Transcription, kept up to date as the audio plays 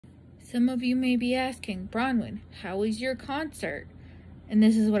Some of you may be asking, Bronwyn, how was your concert? And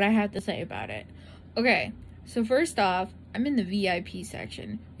this is what I have to say about it. Okay, so first off, I'm in the VIP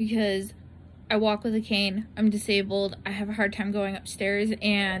section because I walk with a cane, I'm disabled, I have a hard time going upstairs,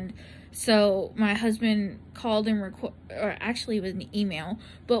 and so my husband called and or actually it was an email,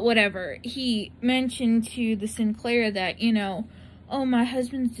 but whatever. He mentioned to the Sinclair that, oh, my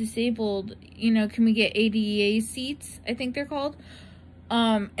husband's disabled, can we get ADA seats? I think they're called.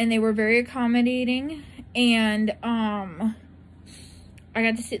 And they were very accommodating, and I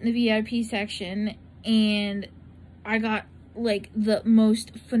got to sit in the VIP section, and I got like the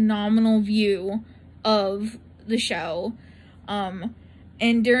most phenomenal view of the show. And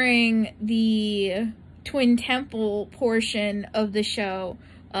during the Twin Temple portion of the show,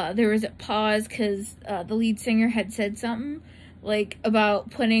 there was a pause because the lead singer had said something like about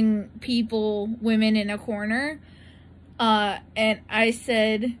putting women in a corner. And I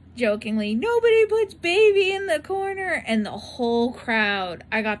said jokingly, nobody puts baby in the corner, and the whole crowd,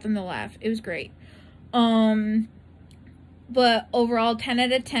 I got them to laugh. It was great. But overall, 10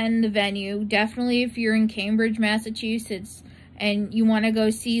 out of 10, the venue. Definitely if you're in Cambridge, Massachusetts, and you want to go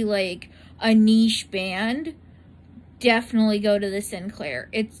see, like, a niche band, definitely go to the Sinclair.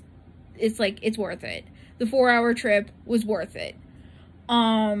 It's worth it. The 4-hour trip was worth it.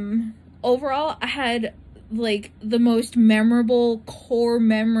 Overall, I had, like, the most memorable core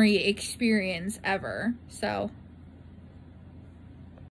memory experience ever. So,